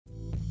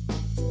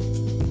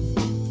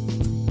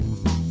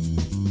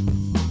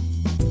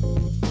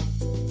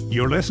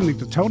You're listening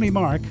to Tony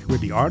Mark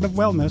with The Art of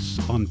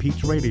Wellness on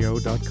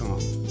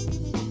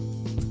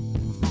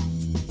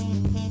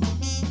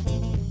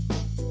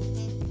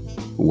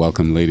PeachRadio.com.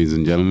 Welcome, ladies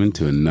and gentlemen,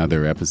 to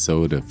another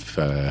episode of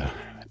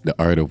The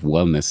Art of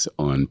Wellness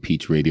on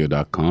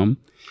PeachRadio.com.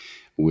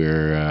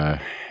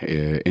 We're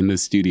in the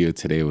studio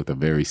today with a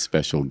very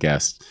special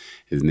guest.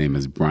 His name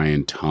is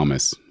Brian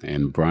Thomas,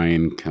 and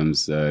Brian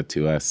comes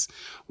to us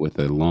with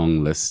a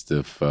long list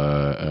of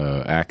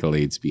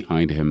accolades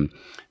behind him.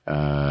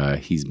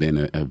 He's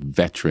been a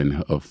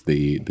veteran of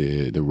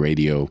the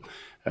radio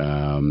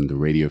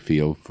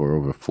field for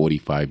over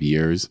 45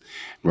 years.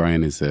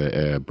 Brian is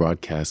a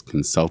broadcast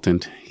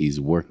consultant. He's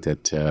worked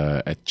at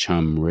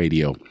Chum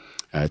Radio,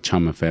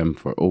 Chum FM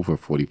for over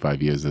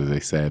 45 years, as I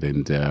said,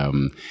 and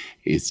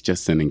it's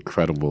just an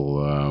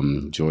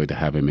incredible joy to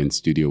have him in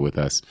studio with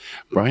us.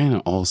 Brian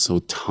also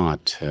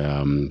taught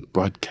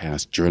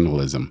broadcast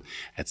journalism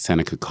at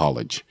Seneca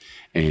College,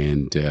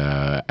 and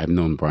I've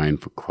known Brian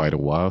for quite a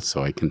while,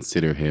 so I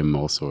consider him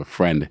also a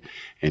friend,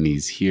 and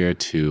he's here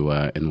to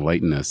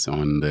enlighten us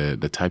on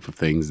the type of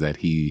things that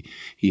he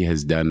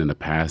has done in the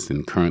past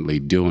and currently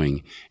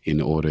doing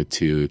in order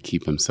to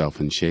keep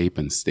himself in shape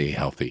and stay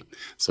healthy.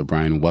 So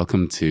Brian,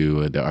 welcome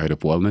to The Art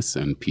of Wellness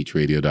and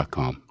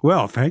PeachRadio.com.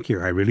 Well, thank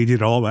you. I really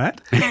did all that.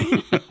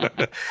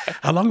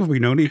 How long have we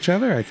known each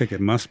other? I think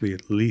it must be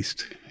at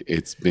least.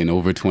 It's been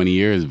over 20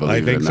 years,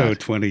 believe it or not. I think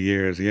so, 20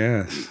 years,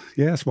 yes.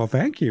 Yes, well,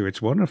 thank you.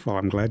 It's wonderful.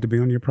 I'm glad to be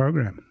on your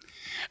program.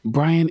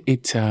 Brian,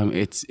 it's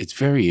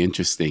very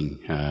interesting.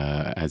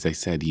 As I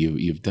said,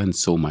 you've done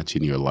so much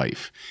in your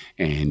life,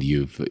 and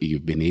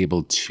you've been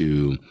able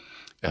to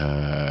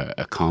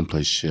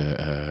accomplish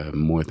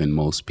more than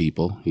most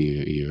people.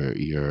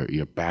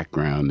 Your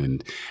background,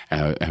 and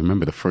I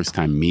remember the first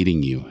time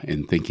meeting you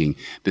and thinking,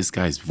 this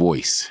guy's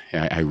voice.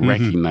 I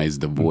recognize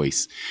the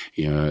voice.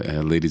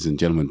 Ladies and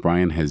gentlemen,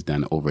 Brian has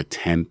done over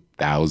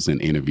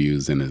 10,000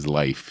 interviews in his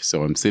life.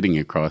 So I'm sitting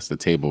across the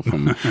table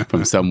from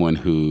someone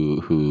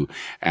who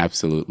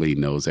absolutely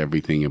knows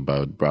everything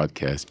about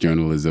broadcast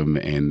journalism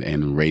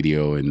and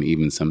radio and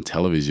even some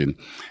television.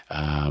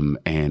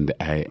 And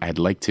I'd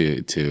like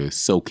to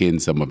soak in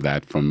some of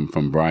that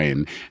from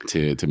Brian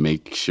to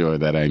make sure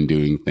that I'm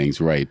doing things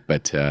right.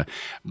 But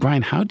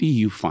Brian, how do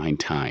you find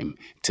time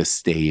to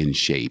stay in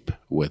shape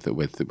with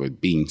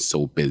being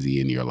so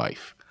busy in your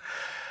life?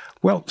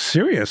 Well,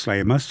 seriously,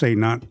 I must say,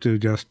 not to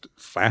just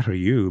flatter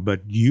you,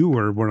 but you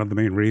were one of the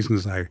main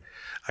reasons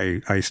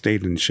I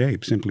stayed in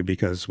shape, simply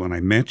because when I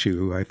met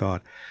you, I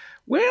thought,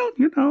 well,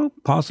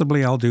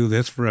 possibly I'll do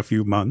this for a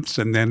few months,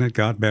 and then it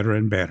got better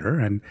and better,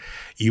 and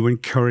you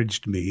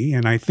encouraged me,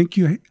 and I think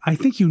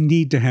you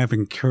need to have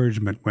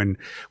encouragement when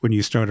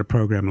you start a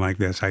program like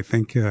this. I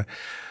think a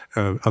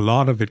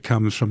lot of it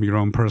comes from your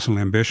own personal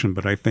ambition,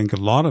 but I think a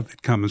lot of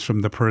it comes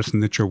from the person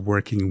that you're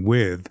working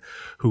with,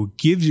 who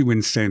gives you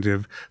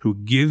incentive, who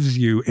gives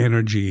you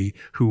energy,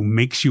 who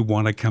makes you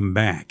want to come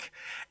back.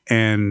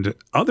 And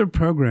other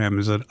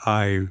programs that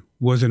I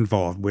was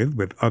involved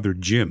with other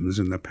gyms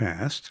in the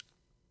past,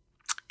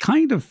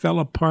 kind of fell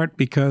apart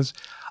because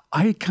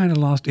I kind of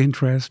lost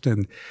interest,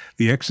 and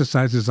the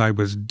exercises I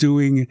was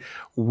doing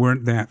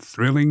weren't that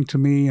thrilling to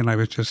me, and I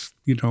was just,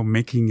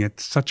 making it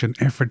such an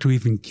effort to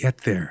even get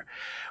there.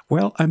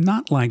 Well, I'm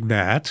not like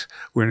that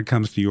when it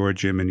comes to your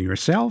gym and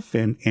yourself,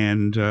 and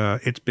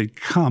it's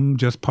become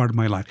just part of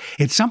my life.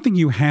 It's something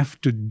you have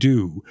to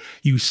do.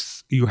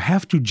 You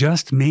have to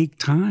just make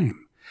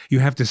time. You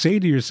have to say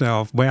to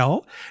yourself,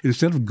 well,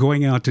 instead of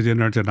going out to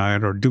dinner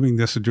tonight or doing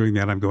this or doing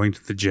that, I'm going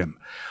to the gym.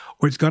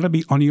 Or it's got to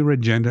be on your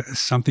agenda as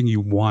something you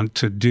want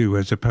to do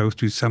as opposed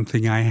to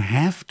something I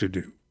have to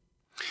do.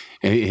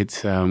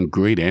 It's a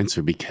great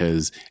answer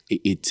because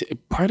it's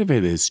part of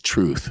it is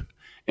truth.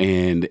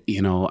 And,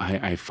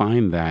 I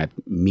find that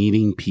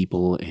meeting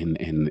people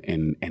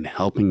and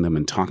helping them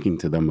and talking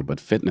to them about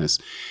fitness,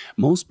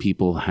 most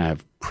people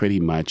have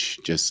pretty much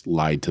just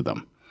lied to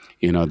them.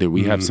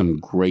 We have some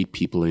great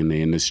people in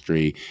the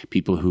industry,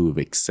 people who've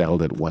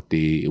excelled at what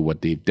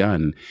they've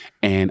done.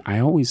 And I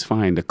always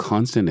find a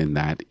constant in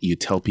that you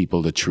tell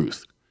people the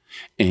truth.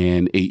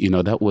 And,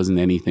 that wasn't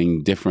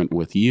anything different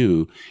with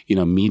you,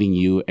 meeting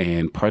you.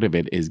 And part of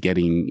it is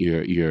getting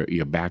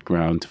your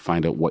background to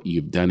find out what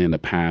you've done in the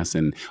past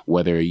and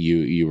whether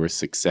you were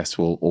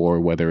successful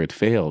or whether it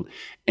failed.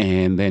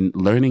 And then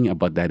learning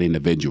about that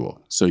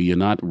individual. So you're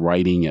not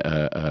writing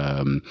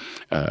a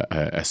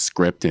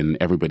script and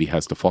everybody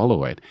has to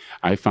follow it.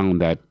 I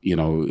found that,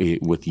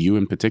 with you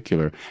in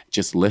particular,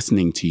 just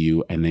listening to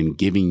you and then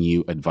giving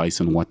you advice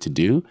on what to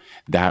do,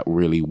 that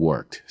really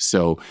worked.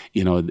 So,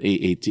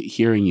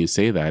 hearing you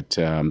say that,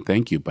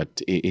 thank you,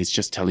 but it's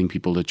just telling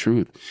people the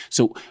truth.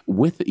 So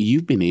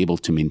you've been able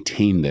to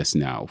maintain this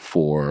now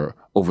for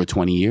over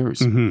 20 years.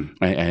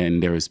 Mm-hmm.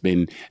 And there has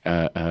been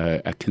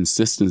a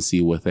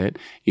consistency with it.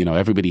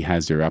 Everybody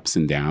has their ups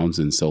and downs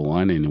and so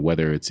on. And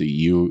whether it's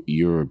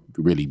you're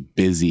really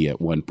busy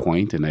at one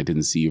point and I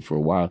didn't see you for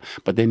a while,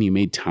 but then you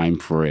made time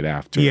for it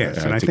after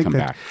and I think come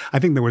back. I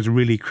think that was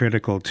really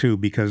critical too,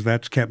 because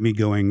that's kept me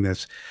going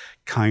this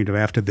kind of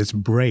after this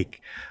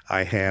break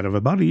I had of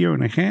about a year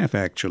and a half,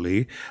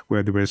 actually,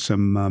 where there were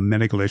some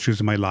medical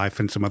issues in my life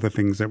and some other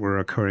things that were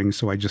occurring.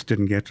 So I just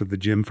didn't get to the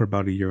gym for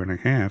about a year and a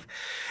half.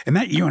 And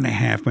that year and a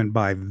half went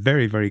by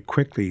very, very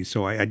quickly.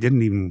 So I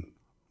didn't even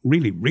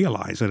really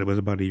realize that it was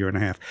about a year and a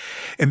half.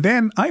 And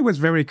then I was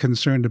very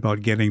concerned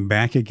about getting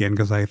back again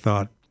because I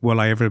thought, will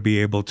I ever be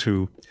able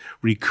to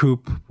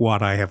recoup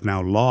what I have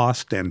now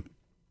lost? And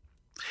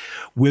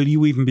will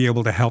you even be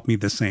able to help me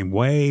the same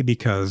way?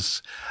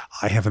 Because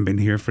I haven't been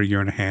here for a year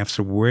and a half.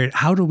 So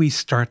how do we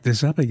start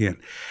this up again?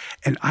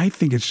 And I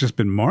think it's just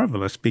been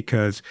marvelous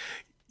because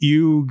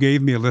you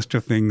gave me a list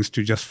of things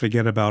to just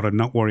forget about and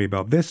not worry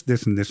about this,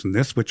 this, and this, and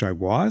this, which I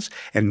was,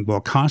 and we'll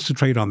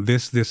concentrate on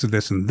this, this, and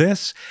this, and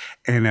this.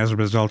 And as a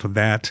result of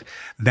that,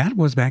 that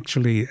was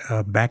actually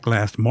back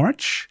last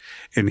March.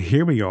 And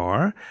here we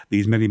are,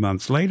 these many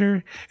months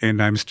later,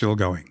 and I'm still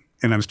going.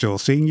 And I'm still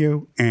seeing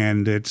you,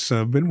 and it's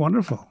been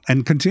wonderful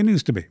and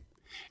continues to be.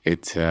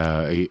 It's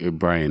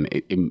Brian.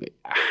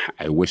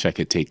 I wish I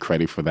could take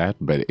credit for that,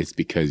 but it's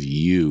because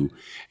you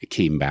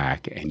came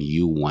back and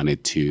you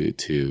wanted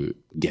to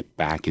get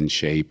back in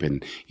shape,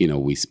 and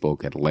we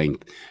spoke at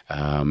length,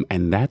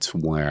 and that's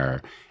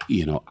where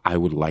I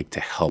would like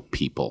to help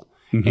people,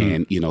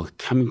 and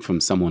coming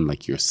from someone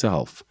like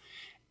yourself.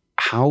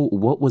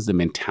 What was the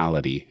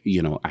mentality?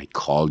 I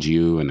called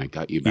you and I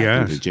got you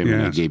back into the gym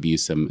and I gave you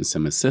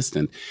some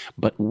assistance.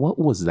 But what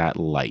was that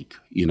like,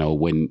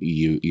 when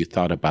you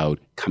thought about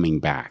coming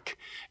back?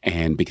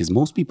 And because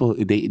most people,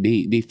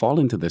 they fall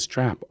into this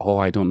trap. Oh,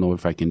 I don't know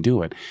if I can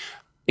do it.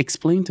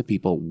 Explain to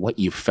people what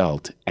you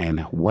felt and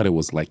what it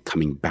was like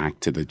coming back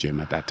to the gym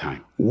at that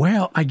time.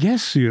 Well, I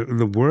guess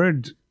the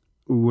word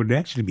would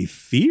actually be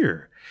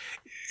fear.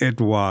 It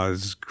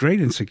was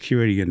great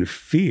insecurity and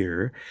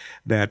fear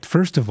that,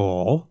 first of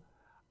all,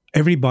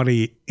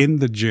 everybody in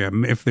the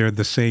gym, if they're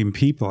the same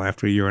people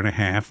after a year and a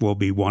half, will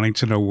be wanting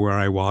to know where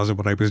I was and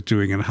what I was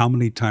doing and how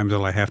many times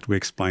will I have to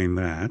explain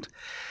that.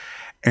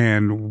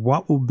 And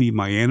what will be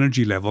my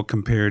energy level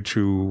compared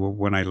to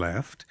when I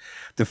left.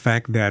 The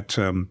fact that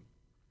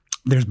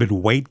there's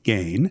been weight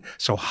gain,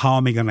 so how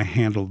am I going to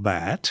handle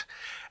that?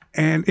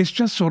 And it's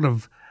just sort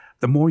of,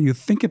 the more you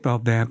think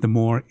about that, the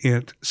more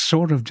it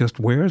sort of just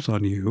wears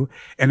on you.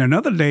 And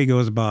another day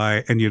goes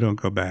by and you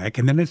don't go back.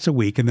 And then it's a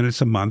week and then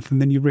it's a month.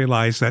 And then you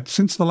realize that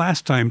since the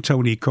last time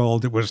Tony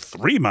called, it was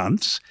 3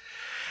 months.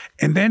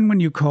 And then when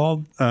you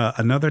called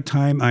another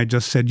time, I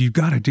just said, you've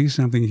got to do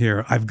something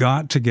here. I've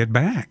got to get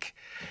back.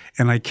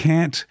 And I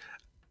can't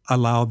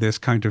allow this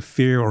kind of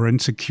fear or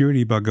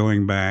insecurity about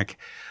going back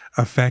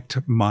affect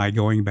my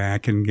going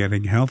back and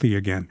getting healthy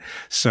again.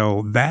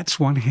 So that's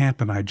what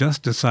happened. I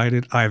just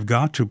decided I've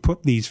got to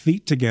put these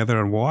feet together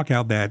and walk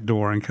out that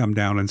door and come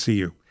down and see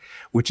you,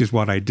 which is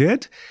what I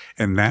did.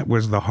 And that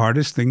was the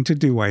hardest thing to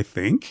do, I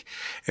think.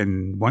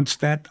 And once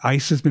that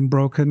ice has been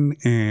broken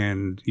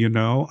and,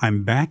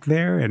 I'm back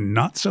there and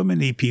not so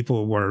many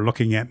people were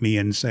looking at me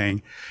and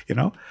saying,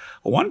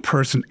 one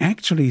person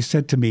actually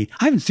said to me,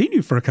 I haven't seen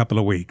you for a couple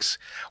of weeks.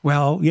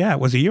 Well, yeah, it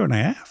was a year and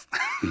a half.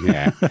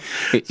 Yeah.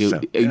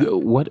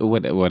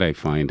 What I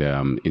find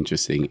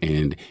interesting,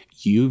 and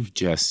you've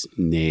just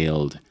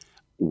nailed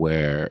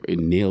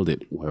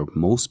it where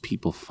most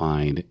people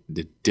find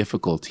the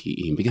difficulty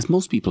in, because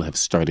most people have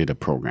started a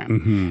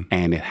program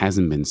and it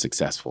hasn't been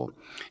successful.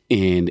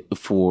 And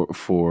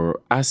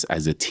for us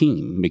as a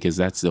team, because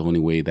that's the only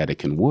way that it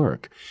can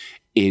work,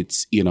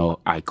 it's,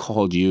 I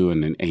called you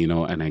and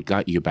I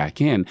got you back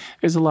in.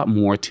 There's a lot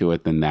more to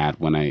it than that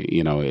when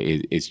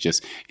it's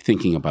just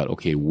thinking about,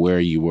 okay, where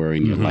you were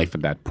in your life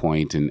at that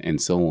point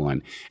and so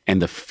on,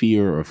 and the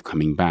fear of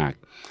coming back.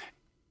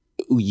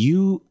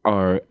 You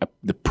are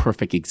the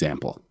perfect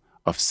example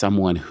of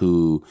someone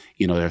who,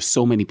 there's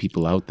so many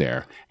people out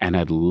there, and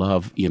I'd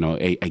love,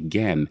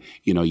 again,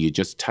 you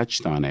just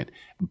touched on it,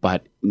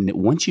 but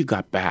once you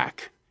got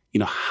back,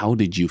 how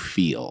did you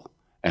feel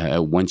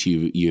once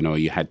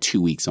you had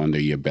 2 weeks under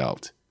your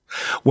belt?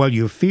 Well,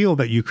 you feel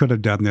that you could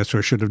have done this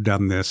or should have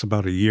done this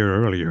about a year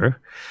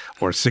earlier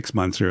or 6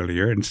 months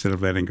earlier instead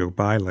of letting it go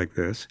by like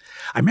this.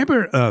 I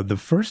remember the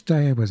first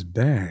day I was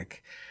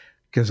back,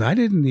 because I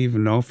didn't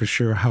even know for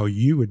sure how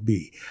you would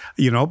be,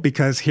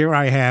 because here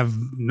I have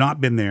not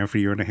been there for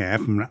a year and a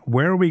half.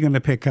 Where are we going to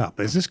pick up?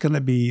 Is this going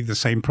to be the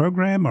same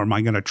program, or am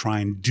I going to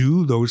try and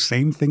do those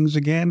same things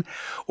again?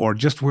 Or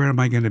just where am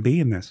I going to be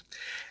in this?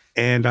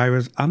 And I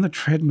was on the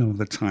treadmill at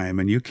the time,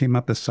 and you came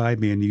up beside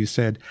me and you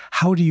said,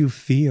 how do you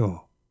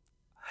feel?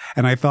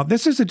 And I thought,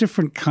 this is a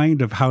different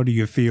kind of how do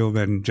you feel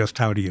than just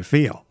how do you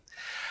feel?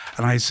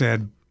 And I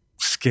said,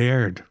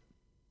 scared.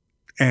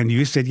 And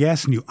you said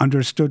yes, and you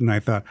understood. And I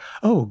thought,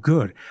 oh,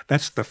 good.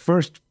 That's the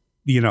first,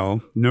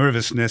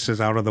 nervousness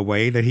is out of the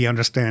way, that he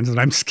understands that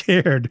I'm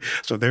scared.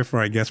 So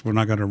therefore, I guess we're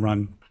not going to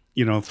run,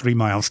 3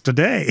 miles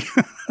today.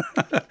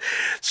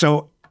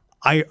 So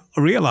I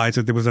realized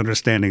that there was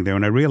understanding there,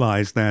 and I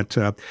realized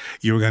that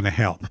you were going to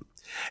help.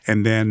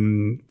 And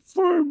then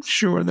for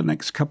sure, the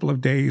next couple of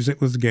days, it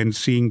was again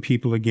seeing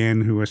people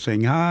again who were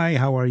saying, hi,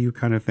 how are you,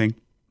 kind of thing.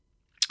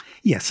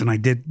 Yes, and I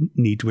did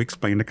need to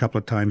explain a couple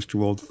of times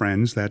to old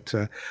friends that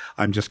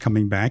I'm just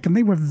coming back, and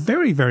they were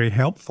very, very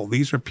helpful.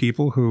 These are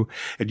people who,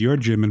 at your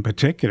gym in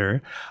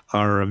particular,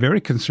 are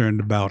very concerned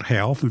about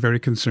health and very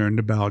concerned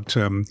about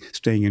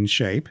staying in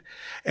shape,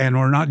 and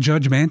are not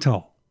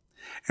judgmental.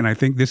 And I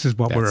think this is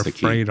what we're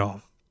afraid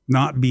of.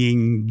 Not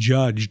being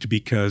judged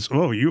because,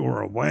 oh, you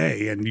were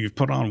away and you've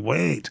put on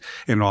weight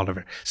and all of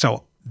it.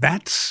 So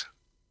that's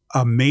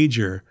a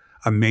major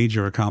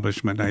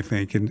accomplishment, I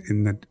think.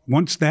 And that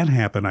once that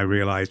happened, I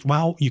realized,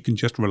 wow, you can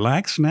just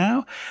relax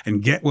now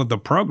and get with the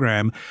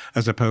program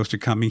as opposed to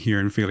coming here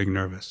and feeling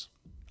nervous.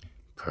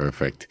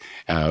 Perfect.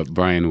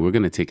 Brian, we're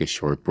going to take a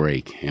short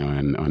break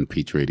on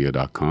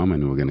peachradio.com,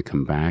 and we're going to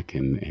come back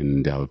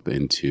and delve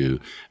into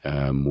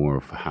more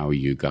of how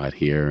you got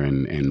here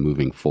and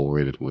moving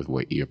forward with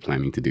what you're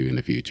planning to do in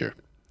the future.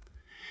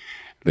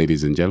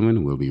 Ladies and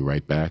gentlemen, we'll be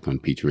right back on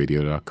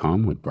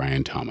peachradio.com with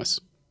Brian Thomas.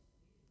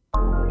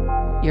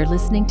 You're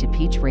listening to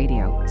Peach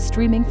Radio,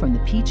 streaming from the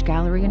Peach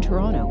Gallery in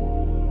Toronto.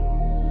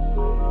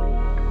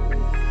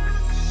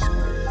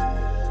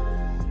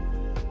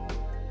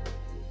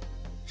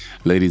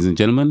 Ladies and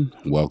gentlemen,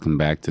 welcome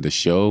back to the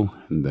show,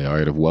 The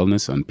Art of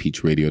Wellness on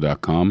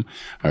peachradio.com.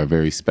 Our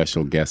very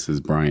special guest is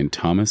Brian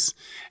Thomas.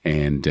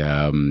 And,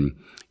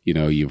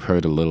 you've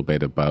heard a little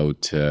bit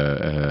about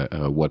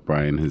what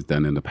Brian has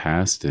done in the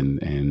past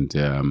and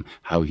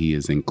how he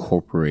has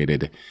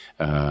incorporated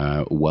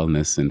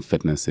wellness and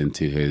fitness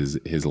into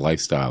his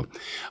lifestyle.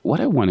 What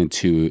I wanted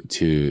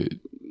to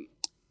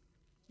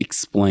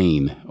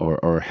explain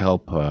or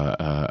help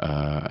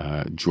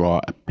draw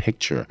a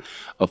picture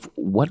of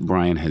what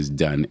Brian has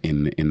done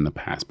in the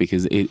past,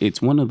 because it's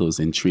one of those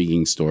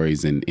intriguing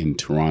stories in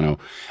Toronto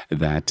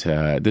that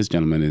this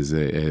gentleman is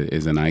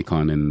an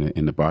icon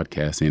in the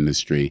broadcast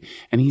industry,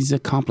 and he's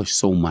accomplished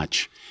so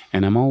much.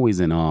 And I'm always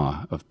in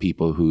awe of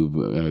people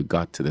who've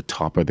got to the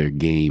top of their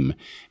game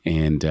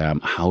and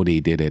how they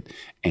did it.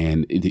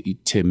 And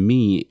to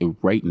me,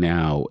 right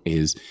now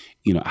is,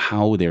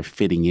 how they're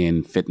fitting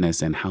in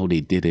fitness and how they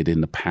did it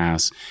in the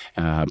past,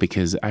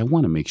 because I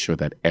want to make sure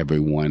that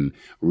everyone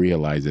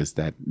realizes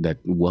that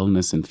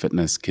wellness and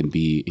fitness can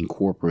be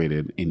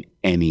incorporated in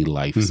any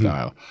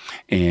lifestyle.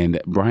 Mm-hmm.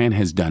 And Brian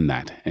has done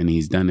that, and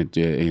he's done it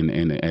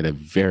at a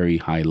very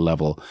high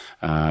level,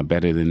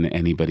 better than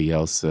anybody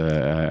else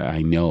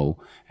I know.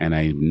 And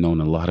I've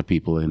known a lot of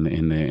people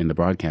in the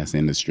broadcast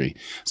industry.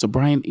 So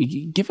Brian,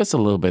 give us a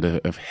little bit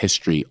of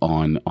history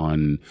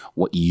on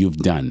what you've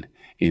done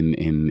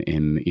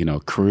in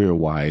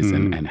career-wise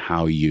and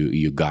how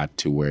you got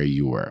to where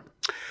you were.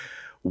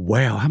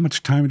 Well, how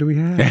much time do we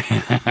have?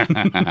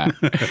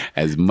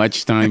 As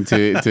much time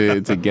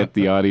to get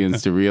the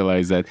audience to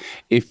realize that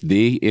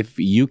if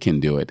you can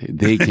do it,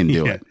 they can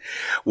do it.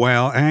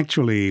 Well,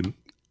 actually,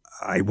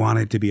 I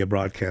wanted to be a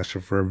broadcaster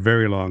for a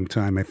very long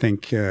time. I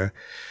think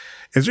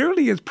as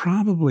early as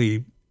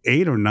probably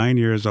 8 or 9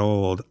 years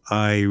old,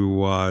 I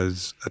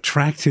was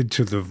attracted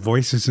to the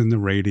voices in the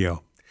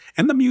radio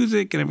and the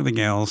music and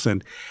everything else.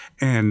 And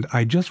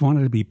I just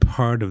wanted to be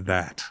part of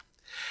that.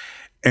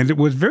 And it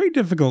was very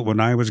difficult when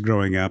I was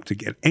growing up to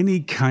get any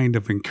kind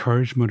of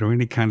encouragement or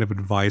any kind of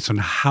advice on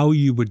how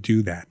you would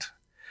do that.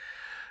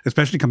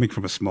 Especially coming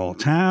from a small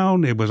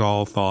town, it was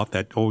all thought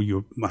that,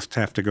 you must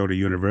have to go to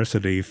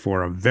university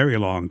for a very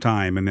long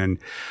time, and then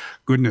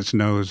goodness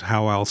knows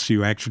how else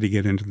you actually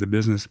get into the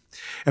business.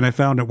 And I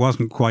found it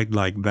wasn't quite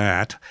like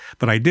that,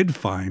 but I did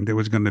find it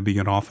was going to be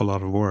an awful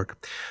lot of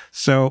work.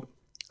 So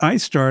I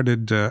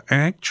started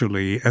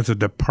actually as a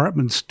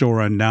department store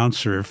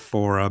announcer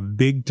for a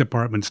big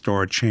department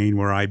store chain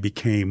where I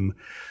became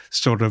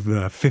sort of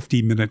the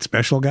 50-minute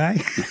special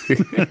guy.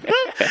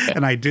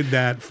 And I did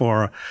that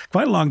for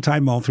quite a long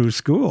time all through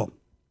school.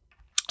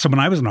 So when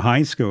I was in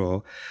high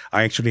school,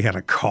 I actually had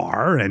a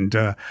car, and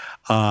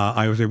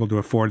I was able to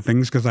afford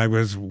things because I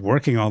was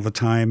working all the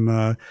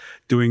time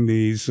doing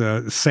these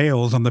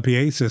sales on the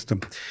PA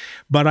system.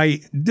 But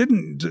I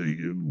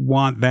didn't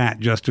want that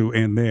just to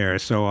end there.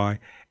 So I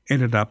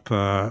ended up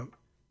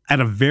at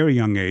a very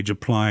young age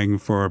applying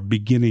for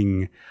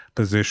beginning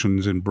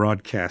positions in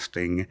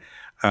broadcasting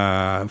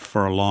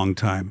for a long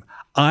time.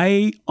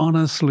 I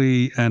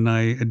honestly, and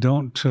I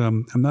don't,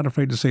 I'm not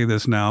afraid to say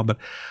this now, but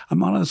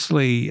I'm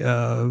honestly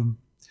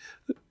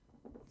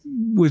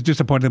was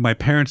disappointed that my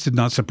parents did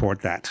not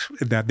support that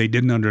they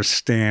didn't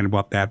understand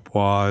what that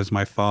was.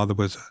 My father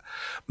was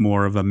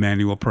more of a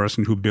manual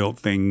person who built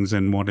things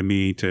and wanted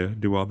me to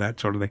do all that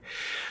sort of thing.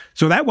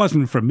 So that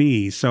wasn't for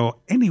me. So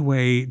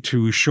anyway,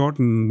 to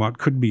shorten what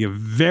could be a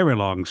very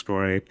long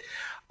story,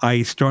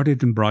 I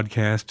started in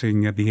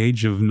broadcasting at the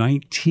age of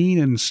 19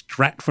 in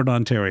Stratford,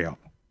 Ontario,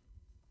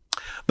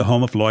 the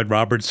home of Lloyd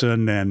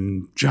Robertson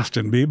and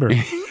Justin Bieber.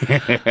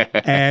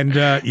 And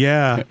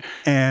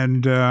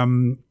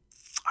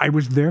I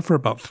was there for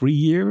about 3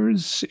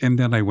 years, and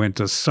then I went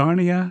to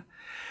Sarnia.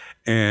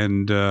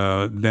 And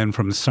then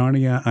from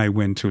Sarnia, I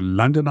went to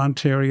London,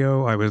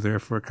 Ontario. I was there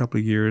for a couple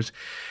of years.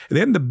 And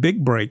then the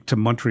big break to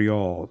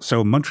Montreal.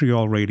 So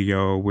Montreal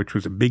Radio, which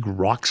was a big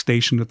rock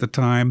station at the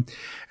time,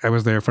 I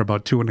was there for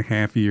about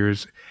 2.5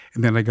 years.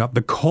 And then I got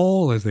the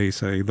call, as they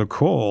say, to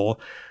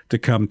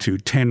come to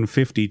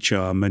 1050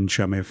 Chum and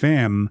Chum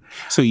FM.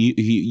 So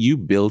you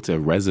built a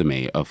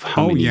resume of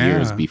how many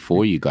years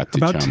before you got to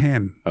About Chum?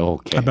 10. Oh,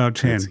 okay. About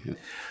 10.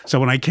 So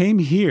when I came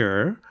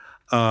here,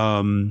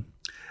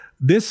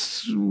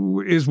 this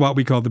is what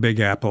we call the Big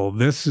Apple.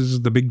 This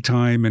is the big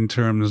time in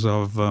terms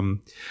of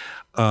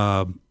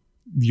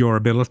your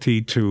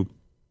ability to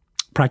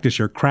practice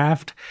your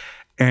craft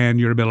and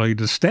your ability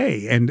to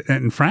stay.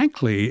 And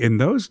frankly, in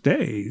those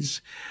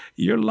days,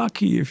 you're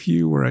lucky if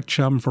you were at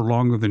Chum for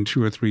longer than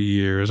 2 or 3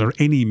 years, or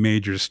any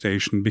major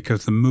station,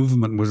 because the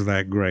movement was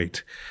that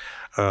great.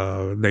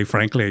 They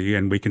frankly,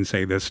 and we can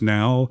say this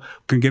now,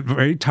 can get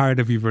very tired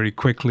of you very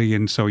quickly,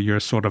 and so you're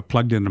sort of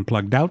plugged in and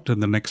plugged out to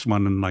the next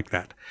one and like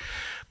that.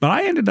 But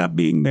I ended up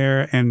being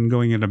there and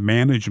going into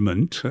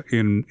management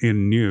in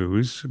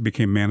news,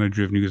 became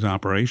manager of news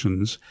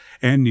operations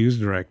and news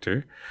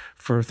director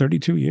for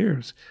 32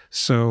 years.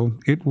 So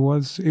it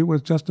was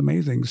just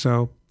amazing.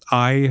 So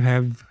I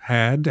have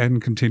had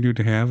and continue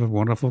to have a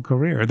wonderful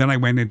career. Then I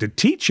went into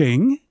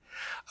teaching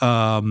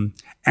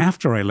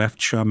after I left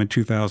Chum in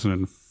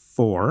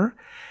 2004,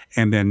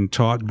 and then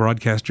taught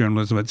broadcast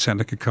journalism at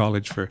Seneca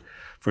College for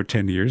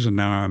 10 years, and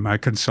now I'm a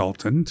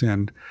consultant,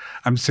 and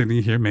I'm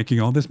sitting here making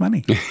all this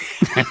money.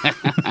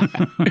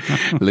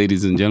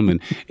 Ladies and gentlemen,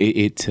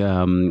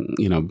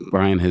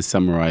 Brian has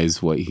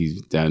summarized what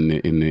he's done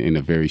in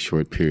a very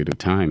short period of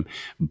time.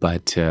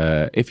 But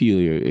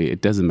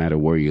it doesn't matter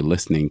where you're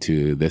listening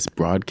to this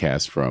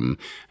broadcast from.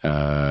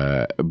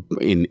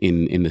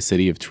 In the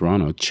city of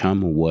Toronto,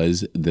 Chum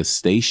was the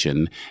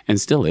station, and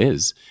still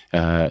is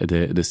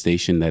the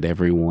station that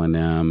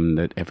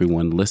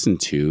everyone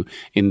listened to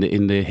in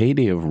the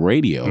heyday of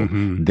radio.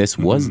 Mm-hmm. This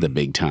was the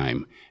big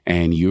time,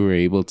 and you were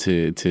able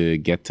to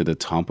get to the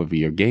top of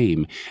your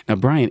game. Now,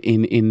 Brian,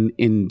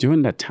 in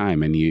during that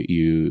time, and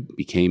you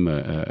became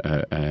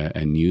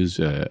a news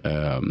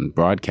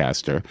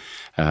broadcaster,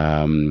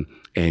 and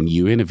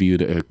you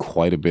interviewed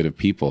quite a bit of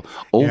people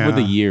over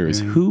the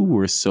years. Who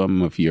were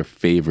some of your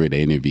favorite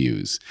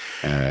interviews?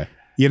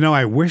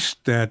 I wish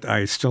that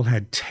I still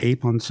had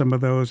tape on some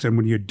of those. And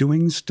when you're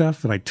doing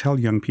stuff, and I tell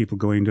young people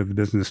going into the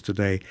business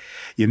today,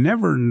 you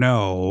never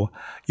know,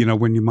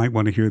 when you might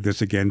want to hear this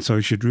again. So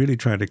you should really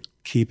try to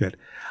keep it.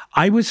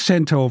 I was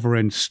sent over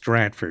in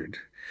Stratford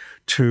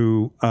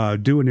to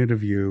do an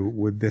interview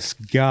with this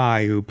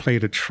guy who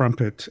played a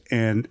trumpet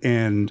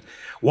and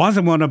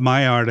wasn't one of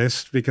my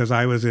artists because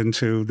I was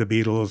into the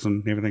Beatles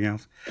and everything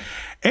else.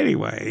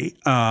 Anyway,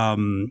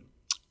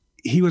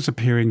 he was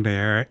appearing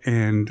there,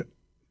 and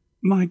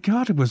my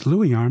God, it was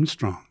Louis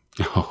Armstrong.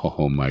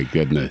 Oh, my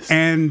goodness.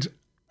 And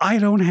I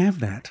don't have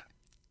that.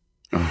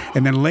 Oh.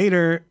 And then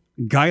later,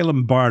 Guy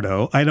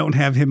Lombardo, I don't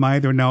have him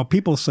either. Now,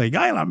 people say,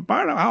 Guy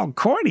Lombardo, how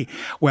corny.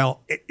 Well,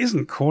 it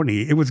isn't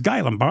corny. It was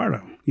Guy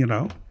Lombardo,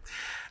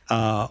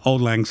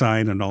 Auld Lang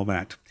Syne and all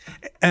that.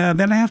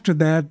 Then after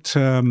that,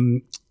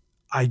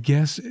 I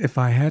guess if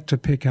I had to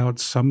pick out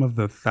some of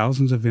the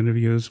thousands of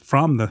interviews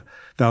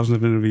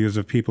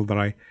of people that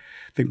I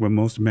think were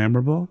most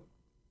memorable,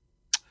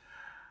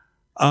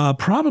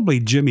 probably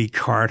Jimmy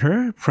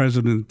Carter,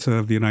 President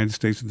of the United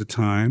States at the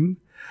time.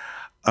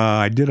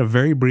 I did a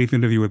very brief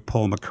interview with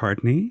Paul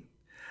McCartney.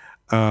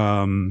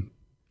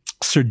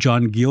 Sir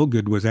John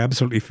Gielgud was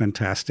absolutely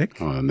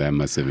fantastic. Oh, and that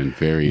must have been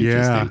very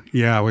interesting.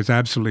 Yeah, it was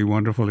absolutely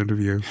wonderful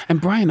interview.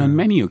 And Brian, on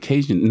many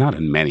occasions, not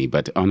on many,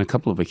 but on a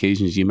couple of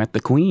occasions, you met the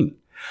Queen.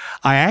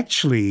 I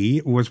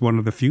actually was one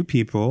of the few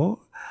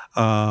people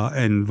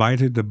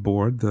invited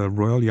aboard the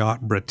Royal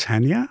Yacht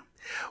Britannia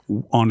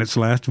on its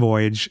last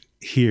voyage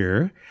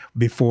here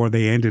before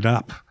they ended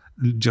up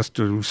just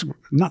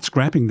not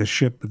scrapping the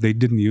ship, but they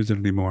didn't use it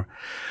anymore.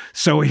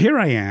 So here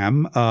I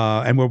am,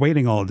 and we're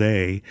waiting all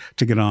day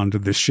to get onto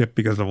the ship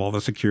because of all the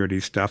security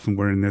stuff, and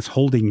we're in this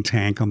holding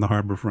tank on the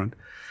harbor front.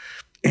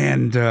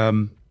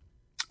 And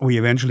we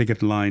eventually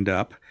get lined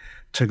up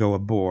to go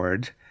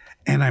aboard,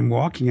 and I'm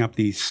walking up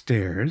these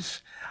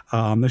stairs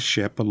on the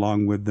ship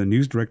along with the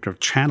news director of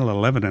Channel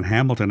 11 in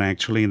Hamilton,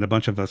 actually, and a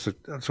bunch of us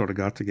sort of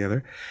got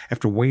together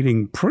after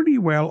waiting pretty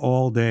well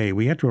all day.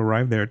 We had to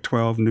arrive there at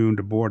 12 noon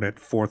to board at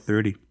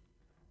 4:30.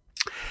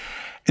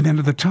 And then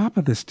at the top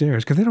of the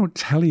stairs, because they don't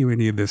tell you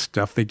any of this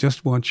stuff, they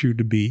just want you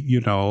to be,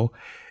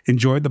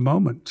 enjoy the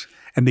moment.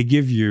 And they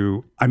give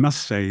you, I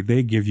must say,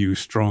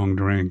 strong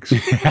drinks.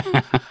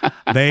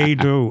 They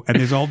do. And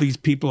there's all these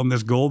people in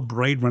this gold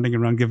braid running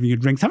around giving you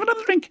drinks. Have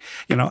another drink,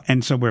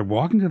 And so we're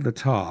walking to the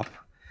top,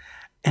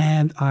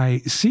 and I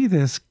see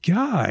this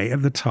guy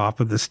at the top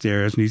of the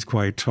stairs, and he's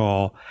quite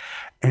tall,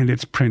 and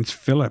it's Prince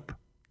Philip.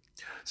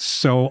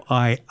 So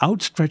I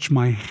outstretch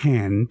my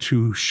hand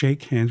to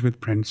shake hands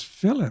with Prince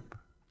Philip.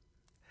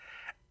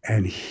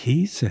 And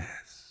he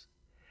says,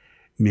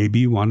 maybe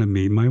you want to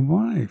meet my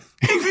wife.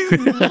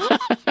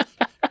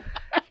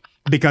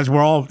 Because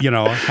we're all,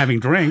 having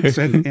drinks.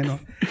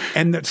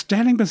 And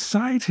standing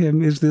beside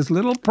him is this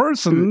little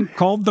person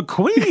called the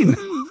Queen.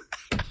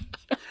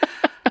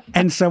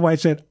 And so I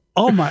said,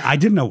 I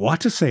didn't know what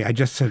to say. I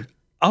just said,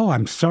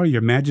 I'm sorry,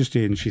 Your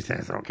Majesty. And she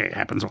says, okay, it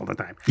happens all the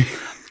time.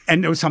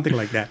 And it was something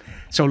like that.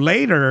 So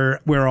later,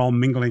 we're all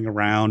mingling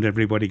around.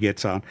 Everybody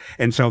gets on.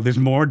 And so there's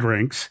more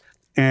drinks.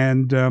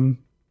 And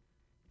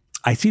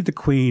I see the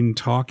Queen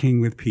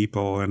talking with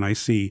people, and I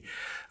see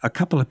a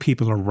couple of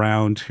people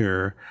around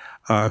her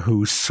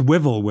who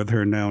swivel with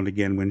her now and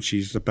again when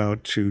she's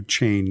about to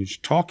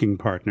change talking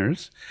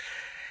partners.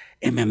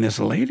 And then this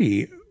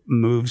lady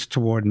moves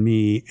toward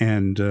me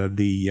and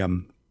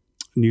the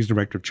news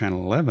director of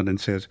Channel 11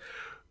 and says,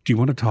 "Do you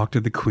want to talk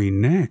to the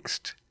Queen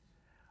next?"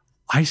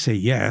 I say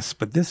yes,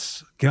 but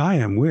this guy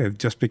I'm with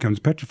just becomes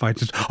petrified and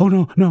says, "Oh,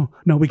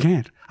 no, we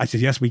can't." I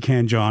said, "Yes, we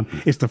can, John.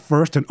 It's the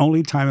first and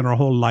only time in our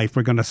whole life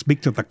we're going to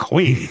speak to the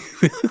Queen."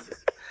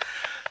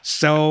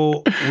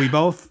 So we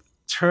both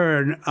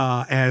turn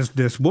as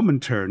this woman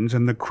turns,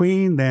 and the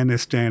Queen then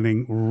is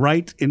standing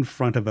right in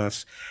front of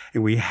us,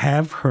 and we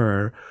have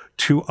her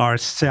to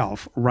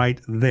ourselves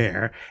right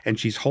there, and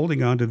she's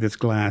holding onto this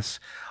glass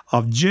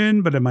of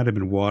gin, but it might have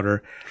been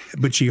water.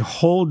 But she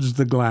holds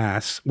the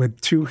glass with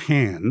two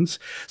hands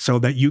so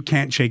that you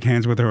can't shake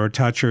hands with her or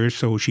touch her.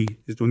 So she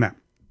is doing that.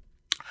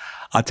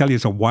 I'll tell you,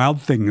 it's a wild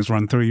thing that's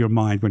run through your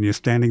mind when you're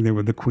standing there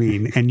with the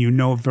Queen, and you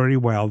know very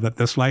well that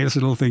the slightest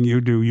little thing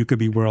you do, you could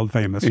be world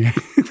famous.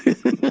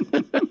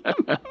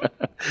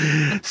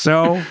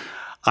 So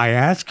I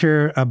ask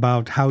her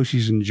about how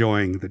she's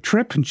enjoying the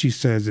trip, and she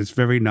says it's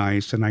very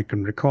nice, and I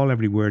can recall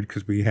every word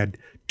because we had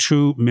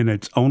 2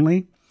 minutes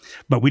only.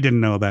 But we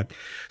didn't know that.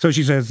 So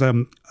she says,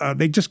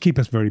 they just keep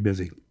us very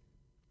busy.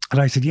 And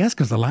I said, yes,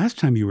 because the last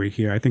time you were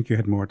here, I think you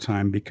had more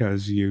time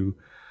because you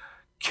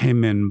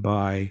came in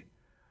by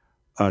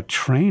a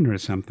train or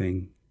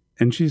something.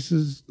 And she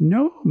says,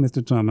 no,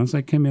 Mr. Thomas,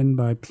 I came in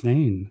by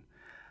plane.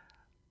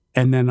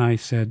 And then I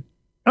said,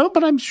 oh,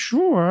 but I'm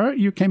sure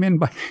you came in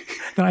by...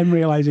 Then I'm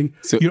realizing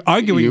you're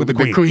arguing with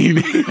the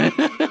Queen.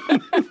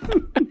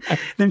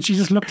 Then she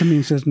just looked at me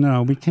and says,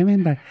 no, we came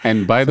in by...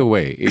 And by the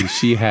way,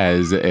 she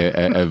has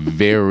a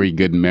very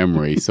good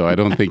memory. So I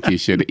don't think you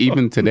should...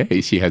 Even today,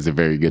 she has a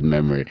very good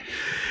memory.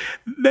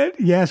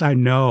 Yes, I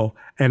know.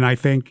 And I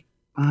think,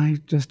 I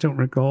just don't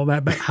recall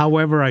that. But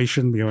however, I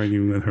shouldn't be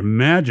arguing with Her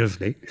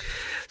Majesty.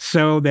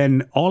 So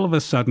then all of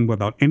a sudden,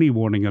 without any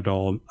warning at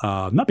all,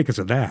 not because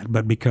of that,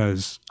 but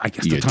because I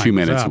guess the time 2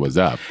 minutes was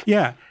up.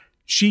 Yeah.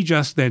 She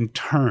just then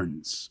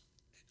turns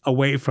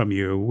away from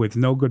you with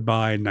no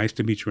goodbye, nice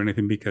to meet you or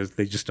anything, because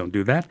they just don't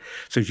do that.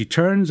 So she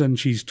turns and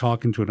she's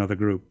talking to another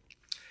group.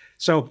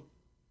 So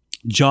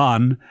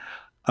John,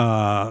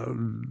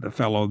 the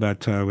fellow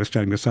that was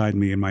standing beside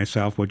me and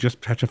myself, were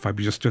just petrified.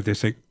 We just stood there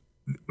saying,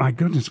 my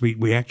goodness,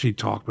 we actually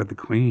talked with the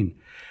Queen.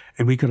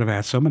 And we could have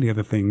asked so many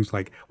other things,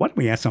 like, why don't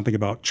we ask something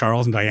about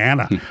Charles and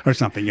Diana or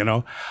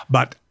something,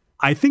 But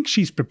I think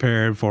she's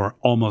prepared for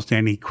almost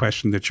any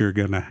question that you're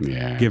going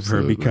to give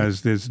her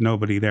because there's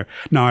nobody there.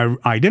 Now,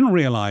 I didn't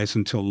realize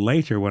until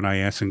later when I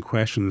asked some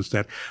questions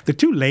that the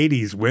two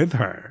ladies with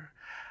her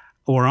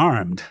were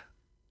armed.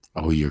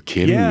 Oh, you're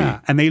kidding me. Yeah,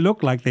 and they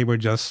looked like they were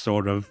just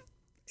sort of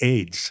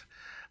aides,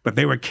 but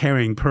they were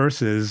carrying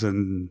purses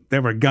and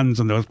there were guns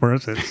in those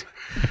purses.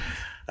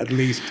 At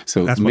least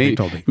that's what they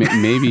told me.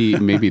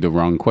 maybe the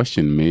wrong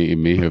question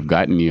may have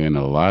gotten you in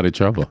a lot of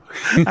trouble.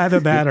 Either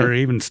that or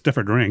even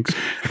stiffer drinks.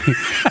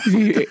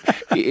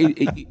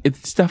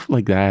 It's stuff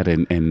like that,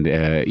 and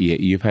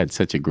you've had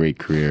such a great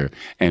career,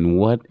 and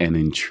what an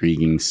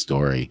intriguing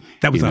story.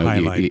 That was a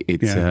highlight.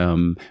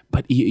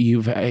 But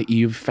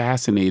you've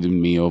fascinated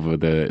me over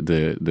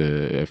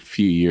the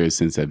few years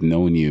since I've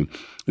known you.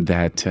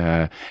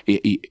 That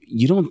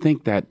you don't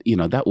think that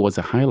that was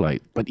a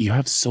highlight, but you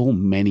have so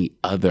many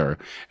other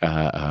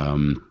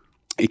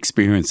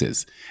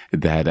experiences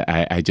that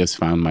I just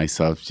found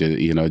myself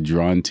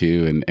drawn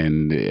to,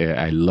 and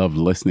I love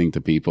listening to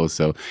people.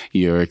 So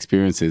your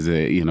experiences,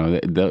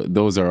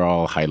 those are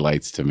all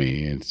highlights to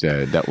me.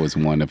 That was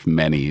one of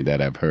many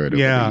that I've heard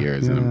over the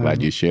years, and I'm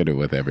glad you shared it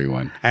with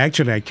everyone.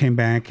 Actually, I came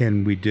back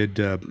and we did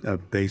a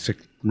basic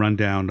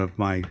rundown of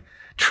my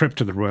trip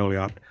to the Royal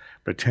Yacht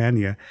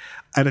Britannia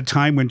at a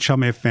time when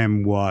Chum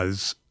FM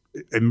was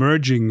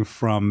emerging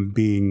from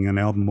being an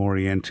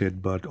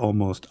album-oriented but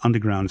almost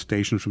underground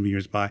station from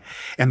years by.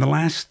 And the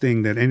last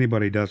thing that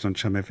anybody does on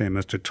Chum FM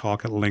is to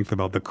talk at length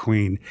about the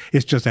Queen.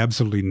 It's just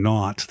absolutely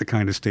not the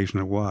kind of station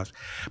it was.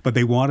 But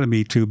they wanted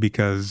me to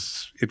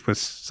because it was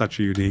such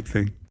a unique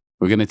thing.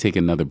 We're going to take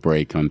another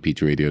break on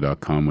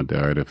peachradio.com with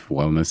The Art of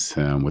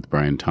Wellness with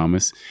Brian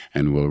Thomas,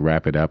 and we'll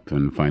wrap it up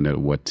and find out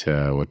what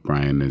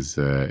Brian is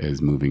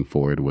moving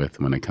forward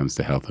with when it comes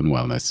to health and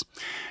wellness.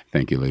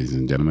 Thank you, ladies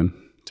and gentlemen.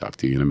 Talk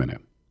to you in a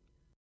minute.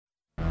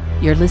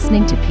 You're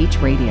listening to Peach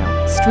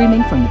Radio,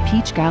 streaming from the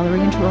Peach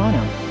Gallery in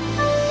Toronto.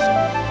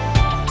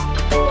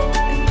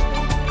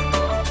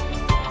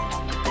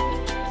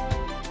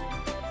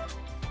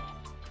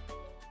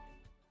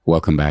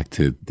 Welcome back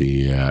to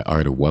the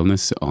Art of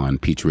Wellness on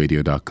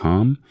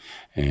peachradio.com.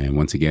 And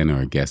once again,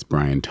 our guest,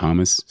 Brian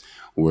Thomas.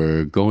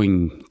 We're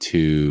going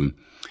to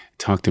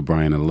talk to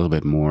Brian a little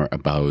bit more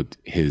about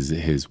his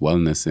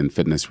wellness and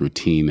fitness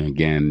routine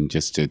again,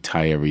 just to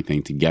tie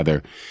everything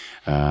together.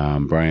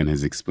 Brian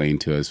has explained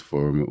to us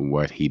for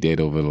what he did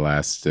over the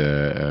last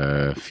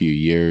few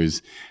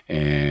years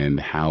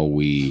and how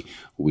we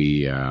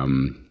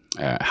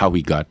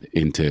got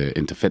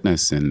into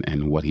fitness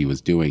and what he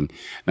was doing.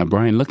 Now,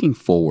 Brian, looking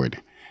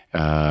forward,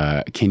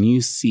 can you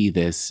see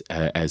this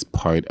as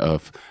part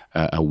of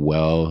a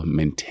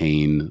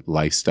well-maintained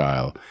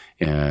lifestyle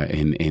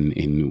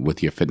in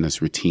with your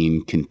fitness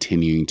routine,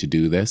 continuing to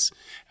do this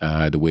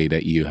the way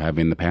that you have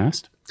in the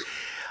past?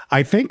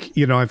 I think,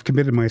 I've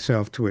committed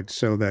myself to it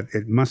so that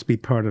it must be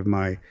part of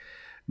my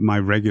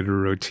regular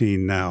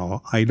routine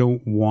now. I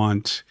don't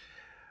want,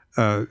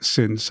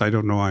 since I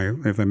don't know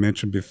if I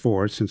mentioned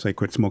before, since I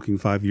quit smoking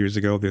 5 years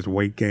ago, there's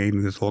weight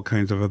gain, there's all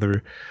kinds of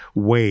other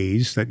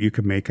ways that you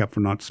can make up for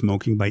not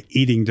smoking by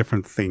eating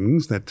different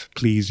things that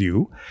please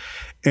you.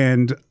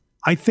 And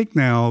I think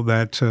now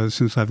that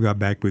since I've got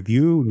back with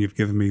you and you've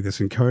given me this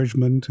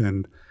encouragement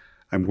and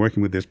I'm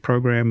working with this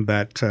program,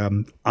 that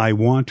I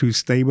want to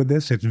stay with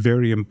this. It's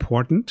very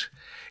important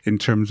in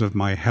terms of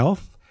my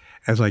health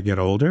as I get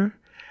older.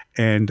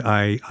 And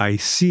I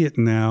see it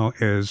now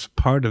as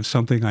part of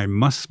something I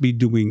must be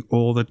doing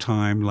all the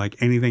time, like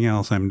anything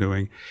else I'm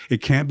doing.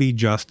 It can't be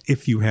just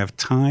if you have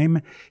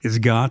time. It's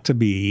got to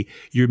be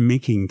you're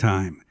making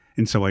time.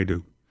 And so I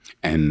do.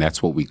 And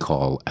that's what we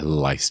call a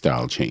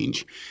lifestyle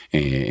change.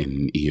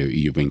 And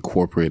you've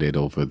incorporated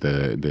over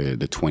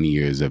the 20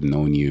 years I've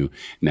known you.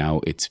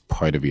 Now it's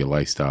part of your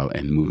lifestyle.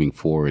 And moving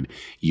forward,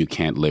 you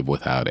can't live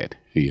without it.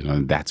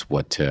 That's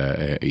what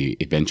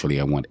eventually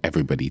I want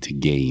everybody to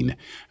gain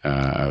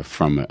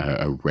from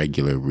a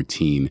regular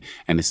routine.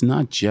 And it's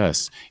not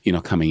just,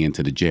 coming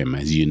into the gym.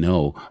 As you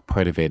know,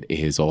 part of it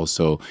is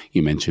also,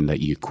 you mentioned that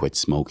you quit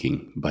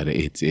smoking, but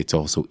it's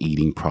also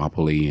eating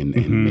properly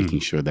and making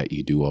sure that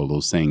you do all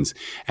those things.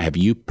 Have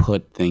you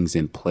put things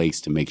in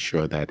place to make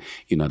sure that,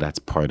 that's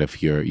part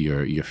of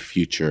your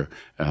future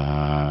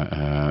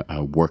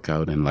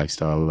workout and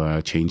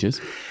lifestyle changes?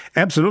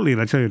 Absolutely.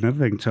 And I tell you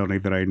another thing, Tony,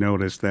 that I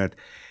noticed that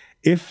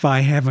if I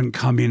haven't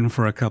come in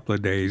for a couple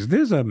of days,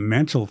 there's a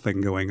mental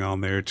thing going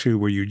on there too,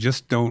 where you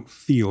just don't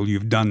feel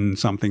you've done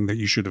something that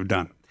you should have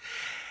done.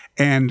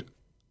 And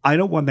I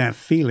don't want that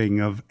feeling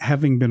of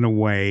having been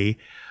away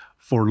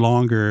for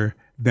longer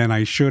than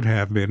I should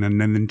have been and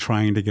then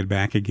trying to get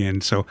back again.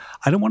 So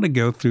I don't want to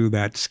go through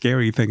that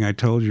scary thing I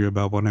told you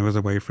about when I was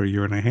away for a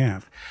year and a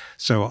half.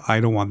 So I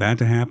don't want that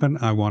to happen.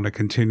 I want to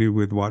continue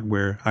with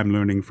where I'm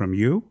learning from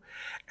you.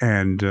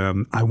 And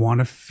I want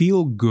to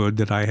feel good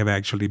that I have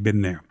actually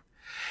been there.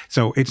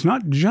 So it's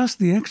not just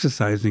the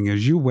exercising,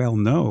 as you well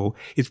know.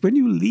 It's when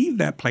you leave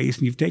that place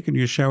and you've taken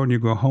your shower and you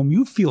go home,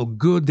 you feel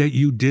good that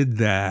you did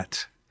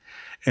that.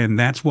 And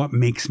that's what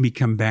makes me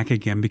come back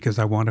again, because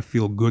I want to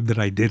feel good that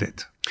I did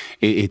it.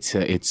 It's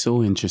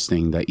so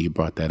interesting that you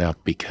brought that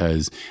up,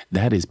 because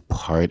that is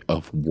part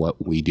of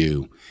what we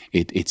do.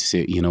 It's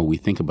we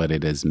think about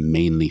it as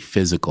mainly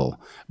physical,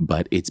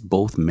 but it's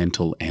both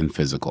mental and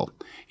physical.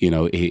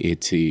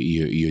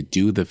 You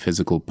do the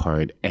physical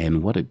part,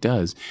 and what it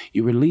does,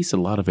 you release a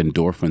lot of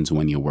endorphins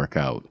when you work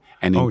out.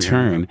 And in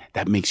turn,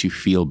 that makes you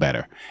feel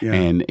better. Yeah.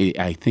 And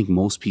I think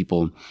most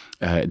people,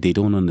 they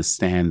don't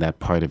understand that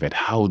part of it.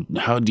 How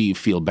do you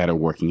feel better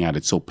working out?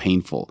 It's so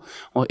painful.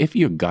 Well, if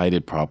you're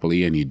guided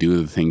properly and you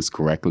do the things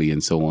correctly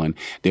and so on,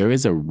 there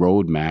is a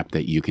roadmap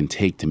that you can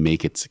take to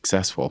make it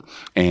successful.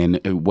 And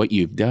what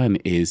you've done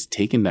is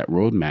taken that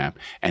roadmap,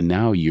 and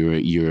now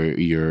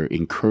you're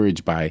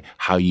encouraged by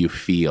how you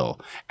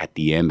feel at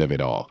the end of it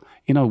all.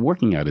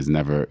 Working out is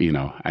never,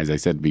 as I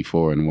said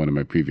before in one of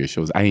my previous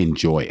shows, I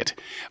enjoy it.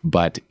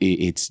 But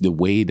it's the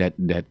way that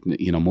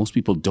most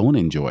people don't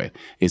enjoy it.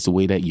 It's the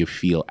way that you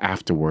feel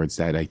afterwards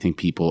that I think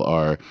people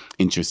are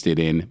interested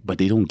in, but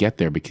they don't get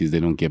there because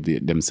they don't give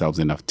themselves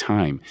enough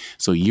time.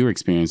 So you're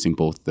experiencing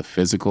both the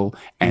physical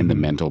and the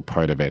mental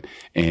part of it.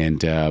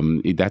 And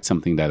that's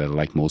something that I'd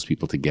like most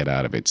people to get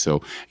out of it. So,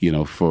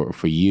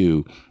 for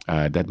you,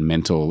 that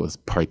mental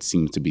part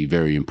seems to be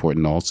very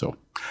important also.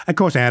 Of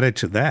course, added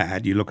to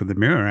that, you look in the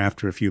mirror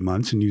after a few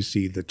months and you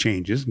see the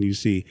changes and you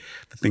see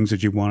the things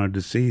that you wanted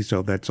to see.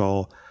 So that's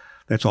all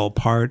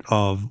part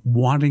of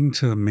wanting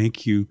to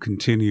make you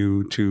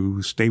continue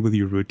to stay with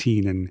your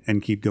routine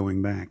and keep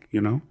going back,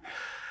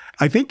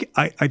 I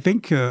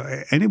think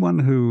anyone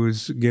who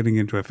is getting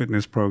into a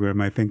fitness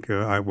program,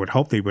 I would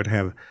hope they would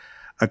have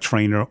a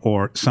trainer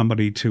or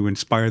somebody to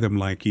inspire them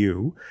like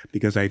you,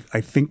 because I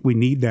think we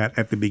need that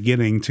at the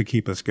beginning to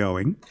keep us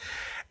going.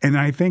 And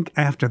I think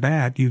after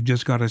that, you've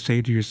just got to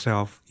say to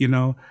yourself,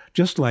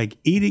 just like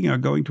eating or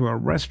going to a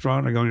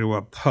restaurant or going to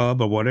a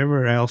pub or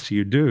whatever else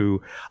you do,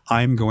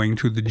 I'm going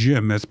to the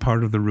gym as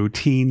part of the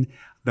routine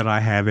that I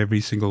have every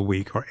single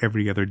week or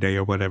every other day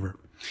or whatever.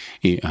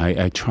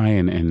 I try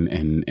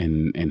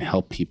and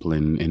help people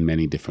in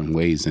many different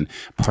ways, and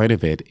part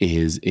of it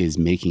is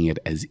making it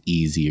as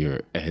easy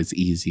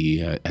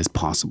as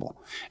possible.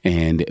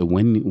 And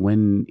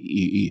when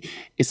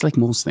it's like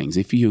most things,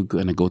 if you're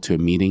going to go to a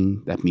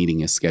meeting, that meeting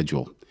is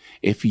scheduled.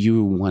 If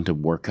you want to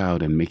work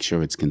out and make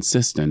sure it's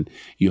consistent,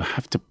 you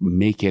have to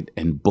make it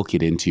and book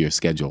it into your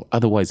schedule.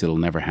 Otherwise, it'll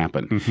never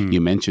happen.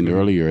 You mentioned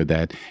earlier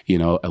that,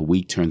 a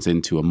week turns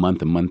into a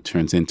month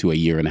turns into a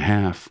year and a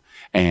half.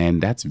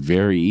 And that's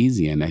very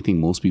easy. And I think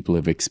most people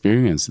have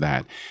experienced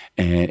that.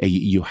 And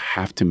you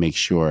have to make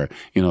sure,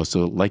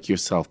 so like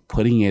yourself,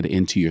 putting it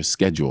into your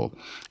schedule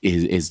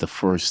is the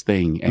first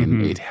thing.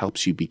 And it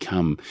helps you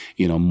become,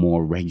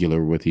 more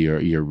regular with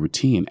your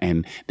routine.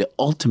 And the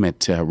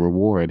ultimate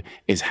reward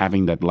is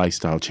having that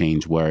lifestyle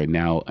change where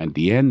now at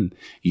the end,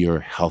 you're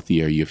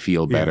healthier, you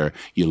feel better,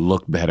 you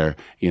look better.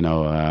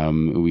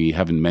 We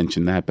haven't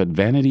mentioned that, but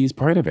vanity is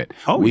part of it.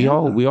 We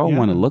all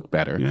want to look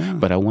better,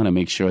 but I want to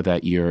make sure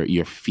that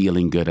you're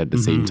feeling good at the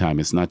same time.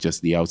 It's not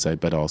just the outside,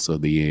 but also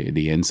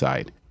the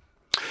inside.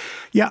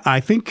 Yeah, I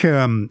think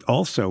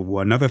also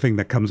another thing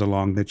that comes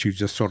along that you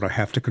just sort of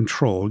have to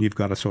control, you've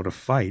got to sort of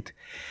fight,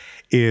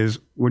 is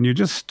when you're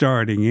just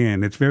starting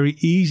in, it's very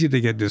easy to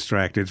get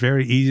distracted. It's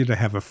very easy to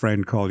have a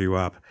friend call you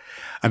up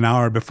an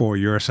hour before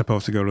you're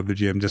supposed to go to the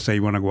gym to say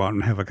you want to go out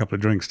and have a couple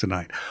of drinks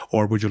tonight,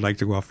 or would you like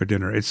to go out for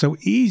dinner? It's so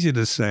easy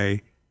to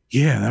say,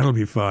 yeah, that'll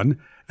be fun,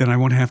 then I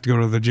won't have to go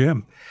to the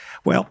gym.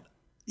 Well,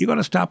 you got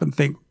to stop and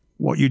think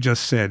what you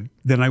just said,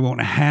 then I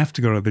won't have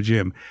to go to the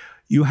gym.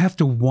 You have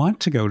to want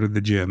to go to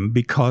the gym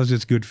because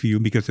it's good for you,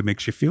 because it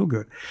makes you feel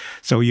good.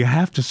 So you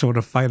have to sort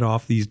of fight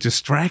off these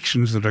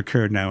distractions that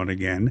occur now and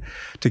again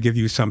to give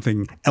you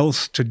something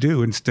else to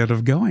do instead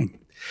of going.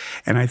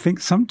 And I think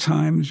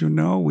sometimes,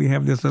 we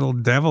have this little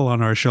devil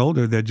on our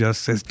shoulder that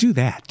just says, do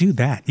that.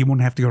 You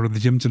won't have to go to the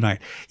gym tonight.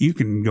 You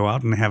can go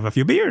out and have a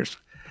few beers.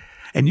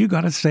 And you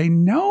got to say,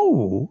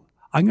 no,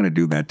 I'm going to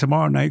do that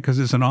tomorrow night because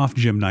it's an off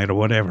gym night or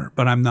whatever.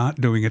 But I'm not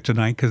doing it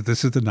tonight because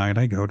this is the night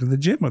I go to the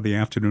gym, or the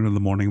afternoon or the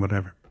morning,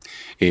 whatever.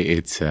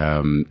 It's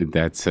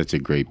that's such a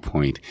great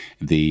point.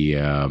 The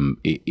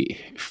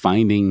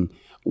finding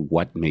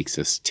what makes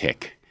us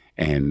tick.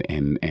 And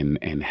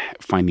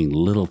finding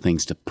little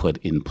things to put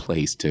in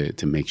place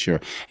to make sure.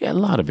 A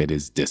lot of it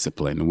is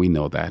discipline. We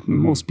know that.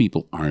 Most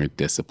people aren't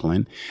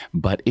disciplined.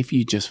 But if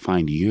you just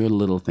find your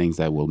little things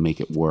that will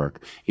make it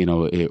work,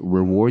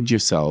 reward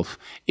yourself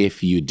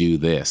if you do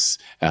this.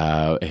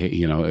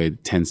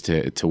 It tends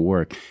to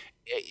work.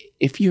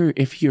 If you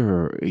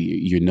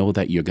know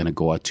that you're going to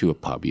go out to a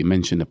pub, you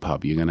mentioned a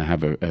pub, you're going to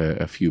have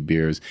a few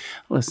beers.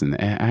 Listen,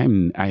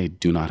 I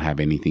do not have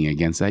anything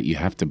against that. You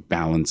have to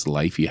balance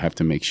life. You have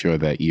to make sure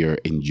that you're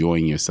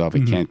enjoying yourself.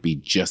 It can't be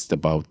just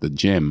about the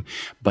gym,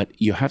 but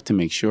you have to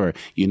make sure,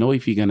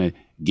 if you're going to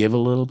give a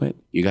little bit,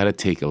 you got to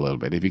take a little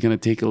bit. If you're going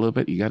to take a little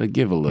bit, you got to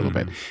give a little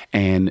bit.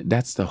 And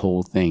that's the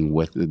whole thing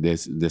with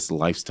this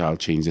lifestyle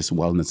change, this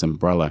wellness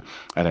umbrella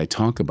that I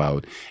talk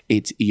about.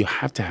 It's, you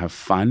have to have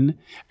fun,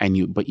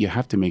 but you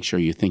have to make sure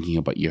you're thinking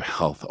about your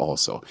health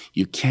also.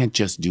 You can't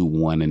just do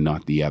one and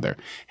not the other.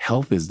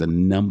 Health is the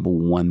number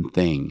one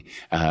thing,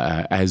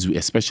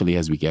 especially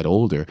as we get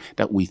older,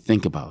 that we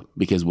think about,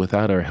 because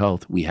without our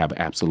health, we have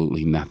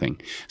absolutely nothing.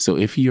 So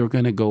if you're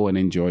going to go and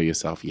enjoy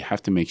yourself, you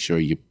have to make sure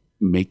you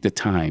make the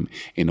time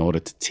in order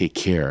to take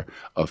care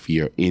of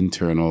your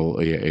internal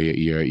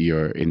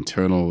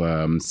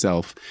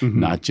self,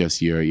 not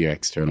just your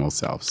external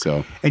self.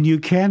 So, and you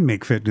can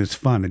make fitness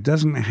fun. It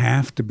doesn't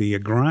have to be a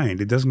grind.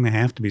 It doesn't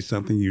have to be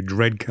something you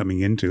dread coming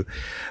into.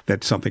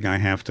 That's something I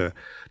have to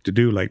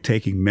do, like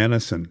taking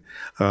medicine.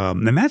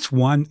 And that's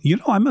one,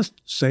 I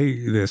must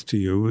say this to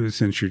you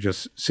since you're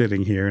just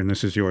sitting here and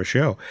this is your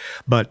show,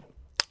 but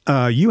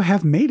you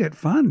have made it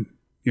fun,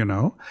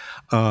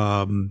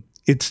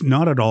 It's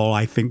not at all,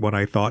 I think, what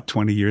I thought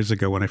 20 years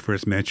ago when I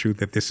first met you,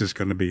 that this is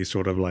going to be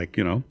sort of like,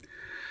 you're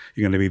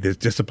going to be this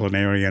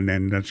disciplinarian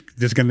and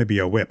there's going to be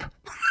a whip.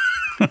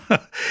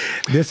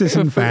 This is,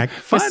 in fact,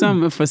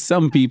 fun. For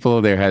some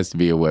people, there has to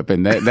be a whip.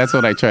 And that's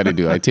what I try to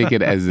do. I take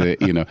it as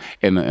in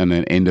an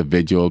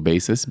individual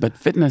basis. But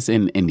fitness,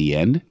 in the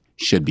end,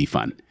 should be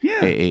fun.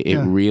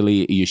 Yeah,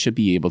 really, you should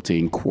be able to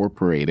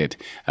incorporate it.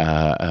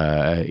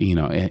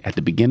 At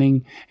the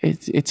beginning,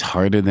 it's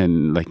harder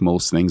than like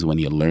most things when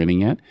you're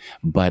learning it.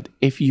 But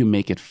if you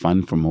make it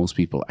fun for most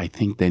people, I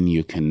think then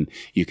you can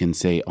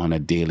say on a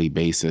daily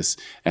basis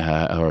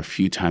or a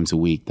few times a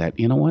week that,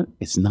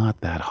 it's not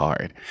that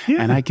hard.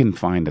 Yeah. And I can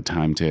find a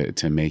time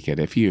to make it.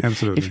 If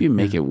you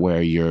make it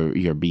where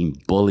you're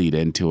being bullied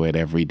into it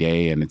every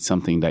day, and it's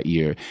something that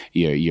you're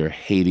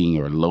hating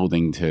or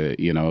loathing to,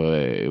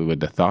 with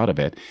the thought of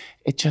it,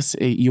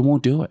 you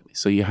won't do it.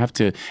 So you have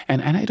to,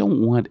 and I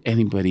don't want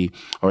anybody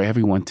or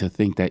everyone to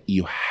think that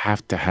you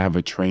have to have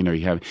a trainer.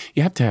 You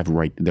have to have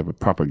the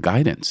proper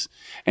guidance.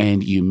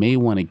 And you may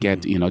want to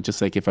get,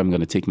 just like if I'm going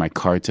to take my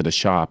car to the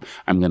shop,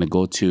 I'm going to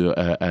go to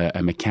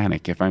a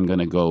mechanic. If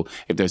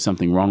there's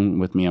something wrong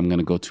with me, I'm going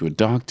to go to a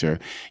doctor.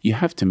 You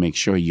have to make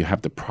sure you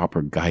have the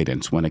proper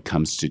guidance when it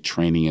comes to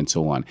training and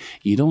so on.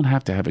 You don't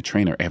have to have a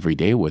trainer every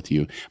day with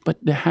you, but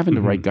having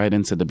the right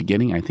guidance at the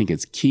beginning, I think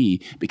is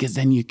key, because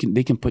then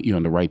they can put you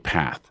on the right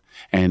path.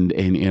 and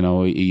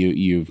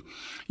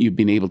you've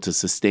been able to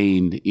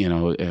sustain,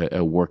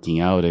 working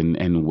out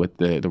and with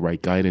the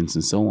right guidance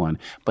and so on.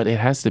 But it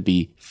has to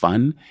be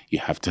fun. You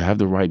have to have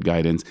the right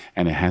guidance,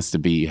 and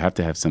you have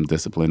to have some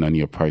discipline on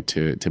your part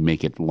to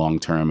make it long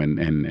term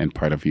and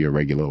part of your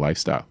regular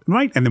lifestyle.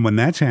 Right. And then when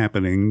that's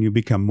happening, you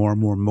become more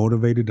and more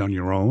motivated on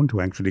your own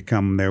to actually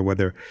come there,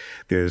 whether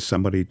there's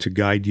somebody to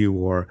guide you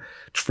or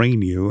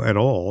train you at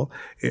all.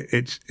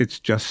 It's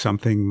just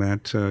something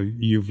that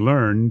you've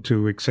learned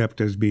to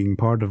accept as being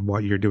part of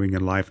what you're doing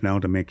in life now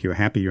to make you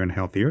happier and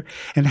healthier.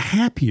 And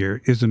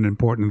happier is an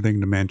important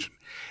thing to mention.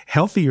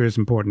 Healthier is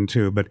important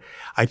too, but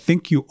I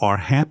think you are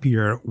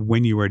happier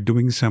when you are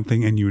doing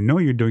something and you know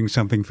you're doing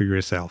something for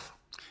yourself.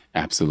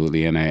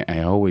 Absolutely. And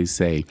I always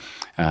say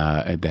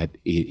that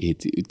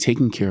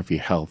taking care of your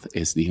health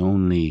is the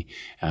only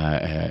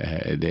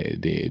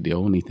the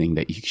only thing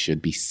that you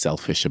should be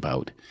selfish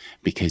about,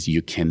 because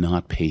you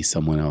cannot pay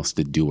someone else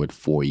to do it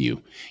for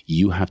you.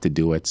 You have to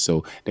do it.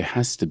 So there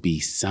has to be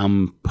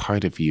some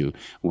part of you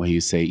where you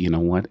say, you know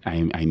what,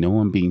 I know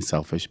I'm being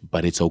selfish,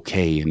 but it's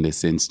okay in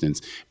this instance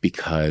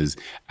because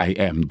I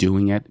am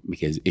doing it.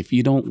 Because if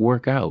you don't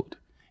work out,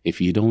 if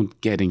you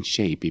don't get in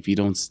shape, if you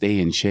don't stay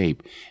in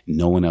shape,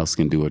 no one else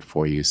can do it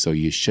for you. So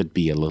you should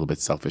be a little bit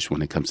selfish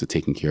when it comes to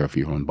taking care of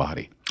your own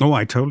body. Oh,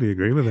 I totally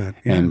agree with that.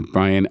 Yeah. And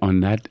Brian,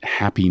 on that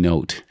happy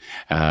note,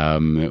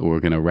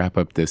 we're going to wrap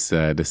up this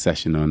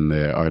session on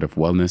the Art of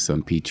Wellness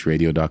on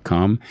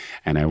peachradio.com.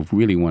 And I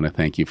really want to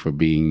thank you for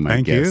being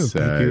my guest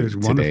Thank you. It was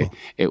today. wonderful.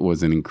 It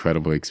was an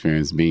incredible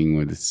experience being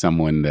with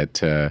someone that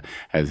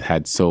has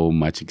had so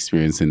much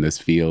experience in this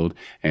field,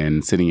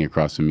 and sitting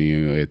across from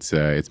you. It's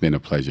been a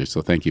pleasure.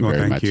 So thank you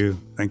very much.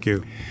 Thank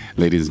you.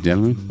 Ladies and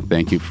gentlemen,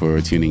 thank you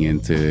for tuning in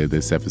to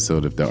this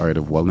episode of The Art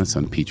of Wellness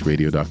on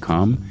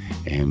peachradio.com,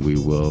 and we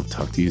will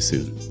talk to you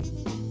soon.